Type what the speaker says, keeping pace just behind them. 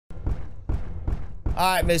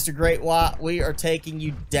Alright, Mr. Great White, we are taking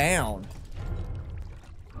you down.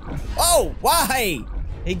 Oh, why?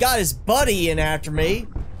 He got his buddy in after me.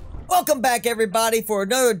 Welcome back, everybody, for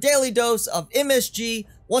another daily dose of MSG.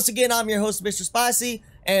 Once again, I'm your host, Mr. Spicy,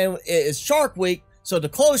 and it is Shark Week. So to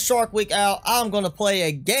close Shark Week out, I'm going to play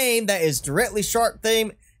a game that is directly shark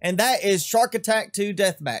themed, and that is Shark Attack 2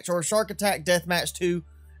 Deathmatch, or Shark Attack Deathmatch 2,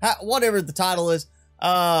 whatever the title is.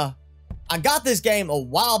 I got this game a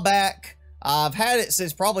while back. I've had it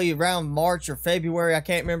since probably around March or February, I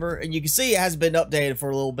can't remember, and you can see it hasn't been updated for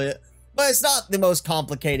a little bit, but it's not the most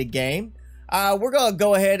complicated game. We're going to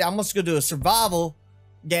go ahead, I'm just going to do a survival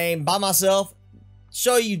game by myself,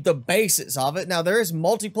 show you the basics of it. Now, there is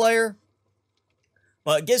multiplayer,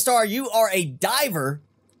 but get started, you are a diver,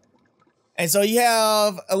 and so you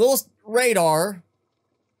have a little radar.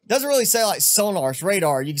 Doesn't really say like sonar, it's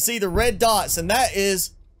radar. You can see the red dots, and that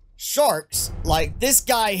is sharks, like this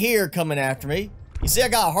guy here coming after me. You see I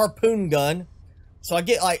got a harpoon gun, so I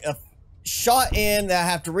get like a shot in that I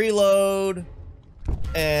have to reload,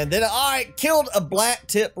 and then I killed a black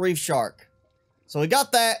tip reef shark. So we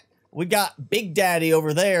got that. We got Big Daddy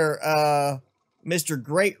over there, Mr.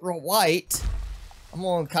 Great White. I'm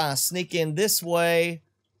gonna kind of sneak in this way.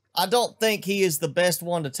 I don't think he is the best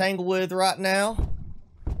one to tangle with right now.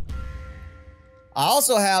 I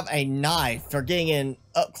also have a knife for getting in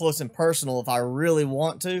up close and personal if I really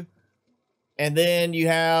want to. And then you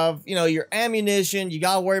have, you know, your ammunition. You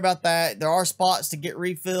got to worry about that. There are spots to get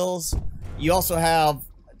refills. You also have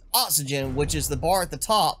oxygen, which is the bar at the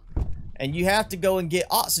top. And you have to go and get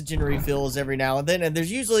oxygen refills every now and then. And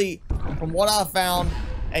there's usually, from what I've found,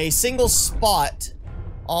 a single spot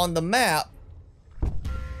on the map.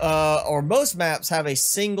 Or most maps have a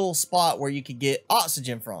single spot where you could get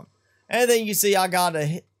oxygen from. And then you see I got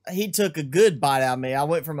he took a good bite out of me. I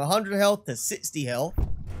went from 100 health to 60 health.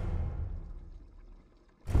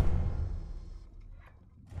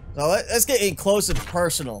 So let's get in close and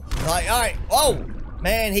personal. Like, all right, oh,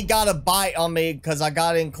 man, he got a bite on me because I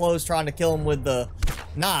got in close trying to kill him with the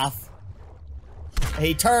knife.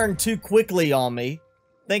 He turned too quickly on me,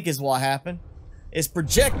 I think is what happened. It's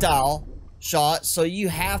projectile shots, so you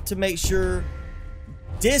have to make sure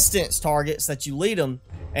distance targets that you lead them.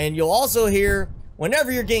 And you'll also hear, whenever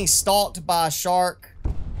you're getting stalked by a shark,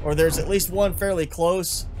 or there's at least one fairly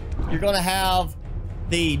close, you're going to have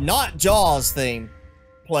the Not Jaws theme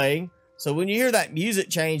playing. So when you hear that music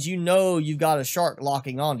change, you know you've got a shark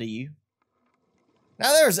locking onto you.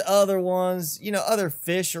 Now there's other ones, you know, other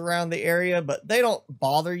fish around the area, but they don't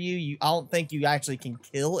bother you. I don't think you actually can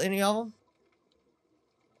kill any of them.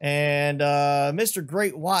 And Mr.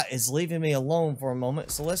 Great White is leaving me alone for a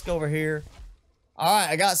moment, so let's go over here. Alright,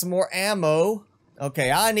 I got some more ammo.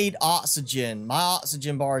 Okay, I need oxygen. My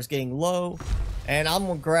oxygen bar is getting low. And I'm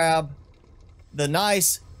going to grab the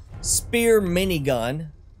nice spear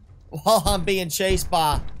minigun while I'm being chased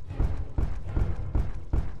by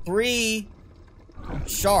 3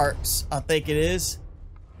 sharks, I think it is.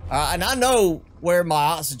 And I know where my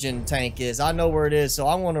oxygen tank is. I know where it is, so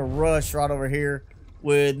I'm going to rush right over here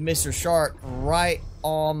with Mr. Shark right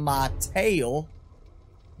on my tail.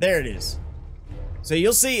 There it is. So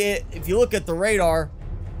you'll see it, if you look at the radar,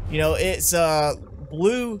 you know, it's a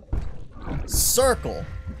blue circle.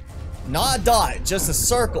 Not a dot, just a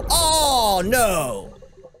circle. Oh, no!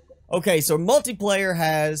 Okay, so multiplayer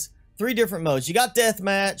has 3 different modes. You got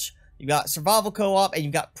Deathmatch, you got Survival Co-op, and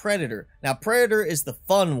you got Predator. Now, Predator is the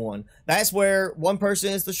fun one. That's where one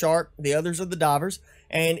person is the shark, the others are the divers.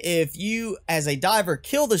 And if you, as a diver,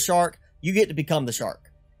 kill the shark, you get to become the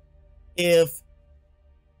shark. If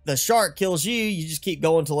the shark kills you, you just keep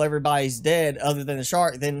going until everybody's dead other than the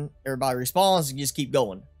shark, then everybody respawns and you just keep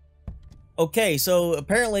going. Okay, so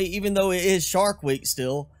apparently even though it is Shark Week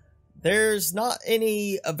still, there's not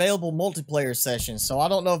any available multiplayer sessions. So I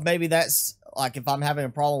don't know if maybe that's like if I'm having a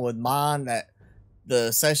problem with mine that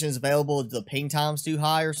the sessions available, the ping time's too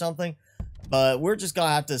high or something. But we're just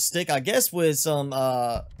gonna have to stick, I guess, with some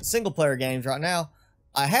single player games right now.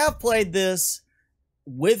 I have played this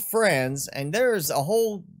with friends, and there's a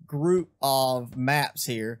whole group of maps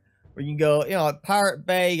here where you can go, you know, at Pirate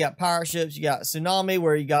Bay, you got pirate ships, you got Tsunami,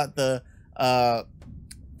 where you got the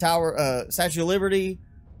Statue of Liberty,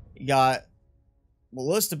 you got what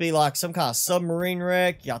looks to be like some kind of submarine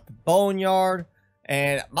wreck, you got the Boneyard,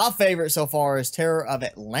 and my favorite so far is Terror of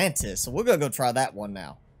Atlantis, so we're gonna go try that one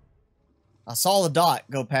now. I saw the dot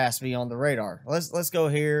go past me on the radar. Let's go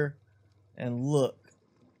here and look,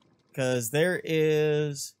 because there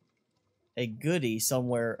is a goodie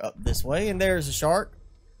somewhere up this way, and there's a shark.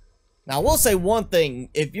 Now, I will say one thing.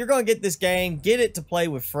 If you're going to get this game, get it to play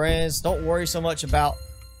with friends. Don't worry so much about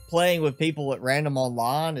playing with people at random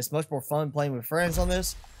online. It's much more fun playing with friends on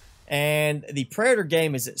this. And the Predator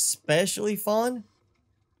game is especially fun.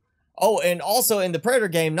 Oh, and also in the Predator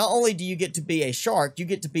game, not only do you get to be a shark, you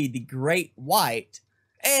get to be the great white.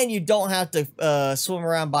 And you don't have to swim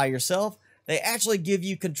around by yourself. They actually give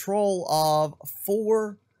you control of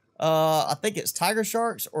 4, I think it's tiger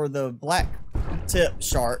sharks or the black tip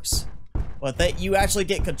sharks. But you actually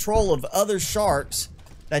get control of other sharks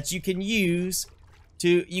that you can use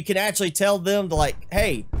to, you can actually tell them to like,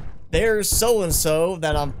 hey, there's so-and-so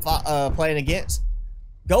that I'm playing against.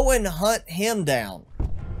 Go and hunt him down.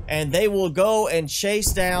 And they will go and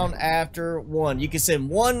chase down after one. You can send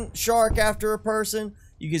 1 shark after a person.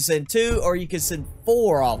 You can send 2, or you can send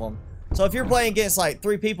 4 of them. So if you're playing against like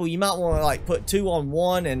 3 people, you might want to like put 2 on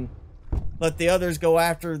 1 and let the others go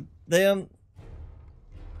after them.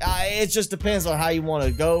 It just depends on how you want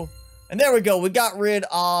to go. And there we go. We got rid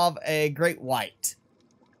of a great white.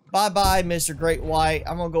 Bye-bye, Mr. Great White.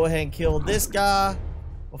 I'm going to go ahead and kill this guy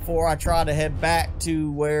before I try to head back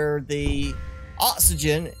to where the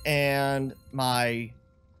oxygen and my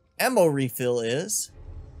ammo refill is.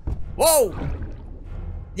 Whoa!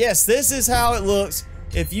 Yes, this is how it looks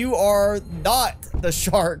if you are not the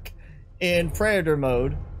shark in Predator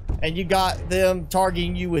mode and you got them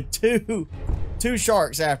targeting you with two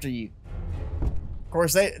sharks after you. Of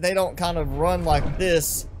course, they don't kind of run like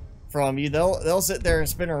this from you. They'll sit there and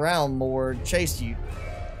spin around more and chase you.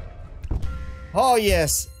 Oh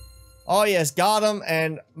yes. Oh yes, got him.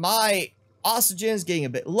 And my oxygen's getting a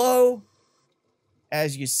bit low.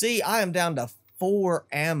 As you see, I am down to 4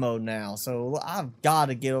 ammo now, so I've got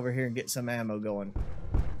to get over here and get some ammo going.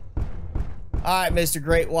 Alright, Mr.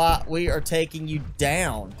 Great White, we are taking you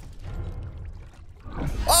down.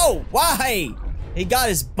 Oh, why? He got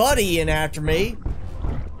his buddy in after me.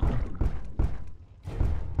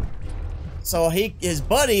 So his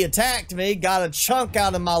buddy attacked me, got a chunk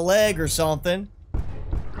out of my leg or something.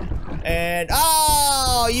 And,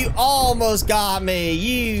 oh, you almost got me,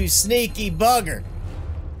 you sneaky bugger.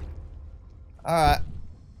 Alright.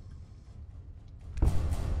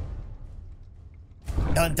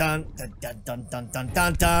 Dun dun dun dun dun dun dun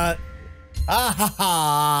dun dun. Ah ha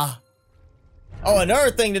ha. Oh,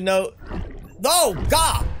 another thing to note. Oh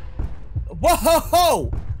God!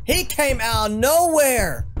 Whoa! He came out of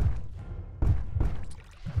nowhere.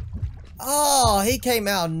 Oh, he came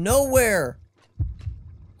out of nowhere.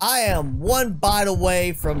 I am 1 bite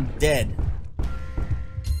away from dead.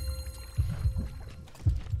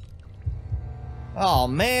 Oh,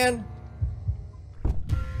 man.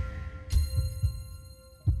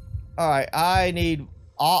 Alright, I need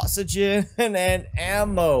oxygen and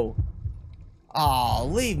ammo. Oh,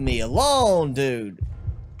 leave me alone, dude.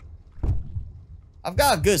 I've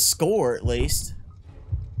got a good score, at least.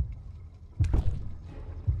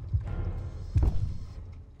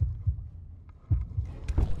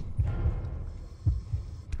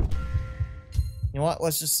 You know what?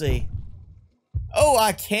 Let's just see. Oh,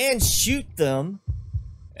 I can shoot them.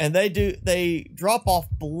 And they drop off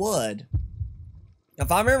blood.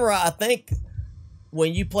 If I remember right, I think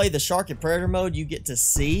when you play the Shark and Predator mode, you get to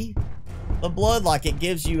see the blood. Like it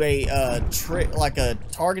gives you a trick, like a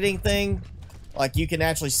targeting thing. Like you can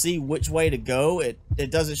actually see which way to go. It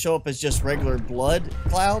doesn't show up as just regular blood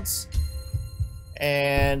clouds.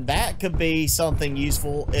 And that could be something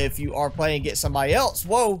useful if you are playing against somebody else.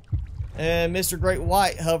 Whoa. And Mr. Great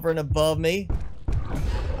White hovering above me.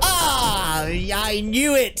 Ah, I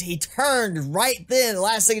knew it. He turned right then. The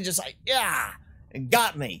last thing, just like, yeah, and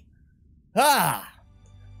got me. Ah,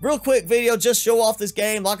 real quick video, just show off this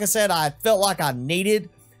game. Like I said, I felt like I needed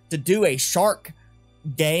to do a shark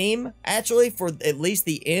game, actually, for at least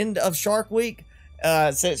the end of Shark Week.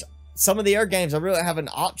 Since some of the air games, I really have an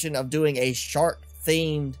option of doing a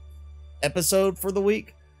shark-themed episode for the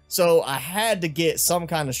week. So I had to get some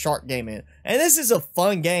kind of shark game in. And this is a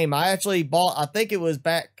fun game. I actually bought, I think it was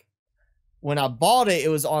back when I bought it, it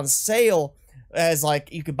was on sale as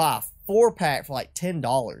like, you could buy a 4-pack for like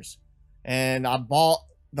 $10. And I bought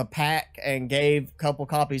the pack and gave a couple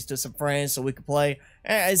copies to some friends so we could play.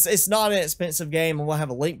 And it's not an expensive game. I'm going to have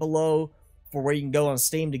a link below for where you can go on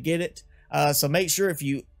Steam to get it. So make sure if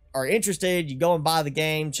you are interested, you go and buy the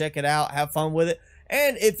game, check it out, have fun with it.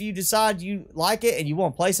 And if you decide you like it and you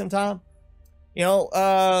want to play sometime, you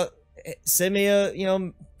know, send me a, you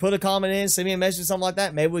know, put a comment in, send me a message, something like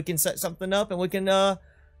that. Maybe we can set something up and we can have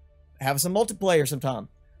some multiplayer sometime.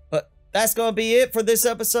 But that's going to be it for this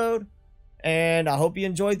episode. And I hope you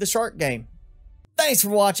enjoyed the shark game. Thanks for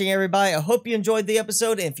watching, everybody. I hope you enjoyed the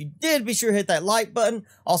episode. And if you did, be sure to hit that like button.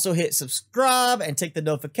 Also hit subscribe and tick the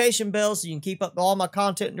notification bell so you can keep up with all my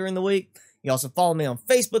content during the week. You also follow me on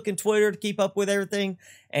Facebook and Twitter to keep up with everything.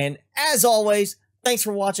 And as always, thanks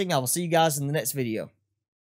for watching. I will see you guys in the next video.